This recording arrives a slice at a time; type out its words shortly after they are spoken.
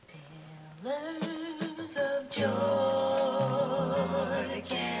Colors of joy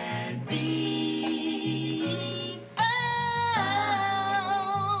can be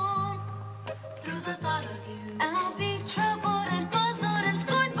found through the thought of you. I'll be troubled and puzzled and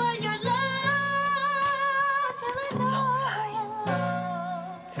scorned by your love till I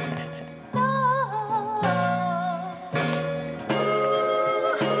know.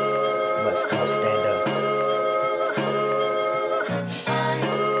 West Coast stand up.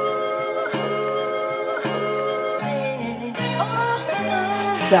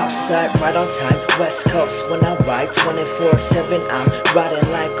 Southside, right on time. West Coast, when I ride 24/7, I'm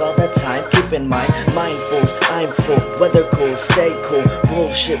riding like all the time. Keep in mind, mindful, I'm full. Weather cool, stay cool.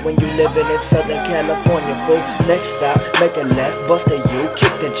 Bullshit when you living in Southern California, fool. Next stop, make a left, bust a U,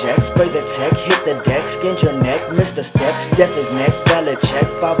 kick the jet, spray the tech, hit the deck, skin your neck, miss the step. Death is next, ballot check.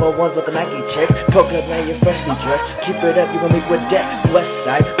 501s with the Nike checks. Pro Club, man, you're freshly dressed. Keep it up, you gon' meet with death. West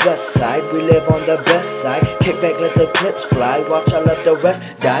side, we live on the best side. Kick back, let the clips fly. Watch all of the rest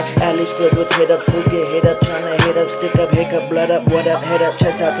die. Alleys filled with hit ups, fool get hit up, tryna hit up, stick up, hiccup, blood up, what up, head up,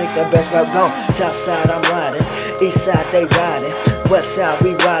 chest out, take the best route, gone. South side, I'm riding. East side, they riding. West side,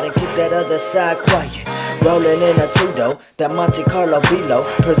 we riding. Keep that other side quiet. Rolling in a two-door, that Monte Carlo below.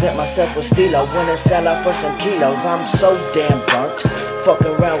 Present myself with stilo, winning sell out for some kilos. I'm so damn burnt.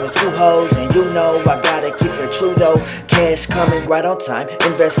 Fucking around with two hoes, and you know I gotta keep it true though. Cash coming right on time,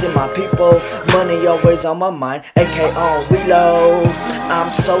 invest in my people. Money always on my mind, AK on reload.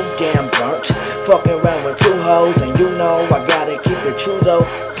 I'm so damn burnt. Fucking around with two hoes, and you know I gotta keep it true though.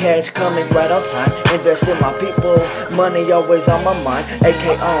 Cash coming right on time, invest in my people. Money always on my mind,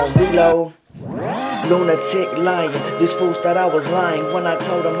 AK on reload. Lunatic lying, these fools thought I was lying when I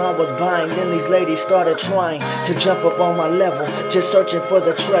told them I was buying. Then these ladies started trying to jump up on my level, just searching for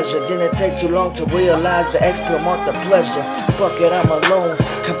the treasure. Didn't take too long to realize the expo marked the pleasure. Fuck it, I'm alone,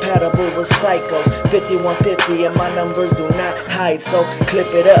 compatible with psychos. 5150 and my numbers do not hide, so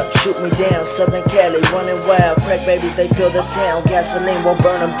clip it up, shoot me down. Southern Cali running wild, crack babies they fill the town. Gasoline won't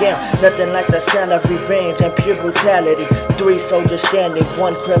burn them down, nothing like the sound of revenge and pure brutality. 3 soldiers standing,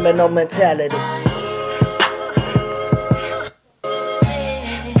 1 criminal mentality.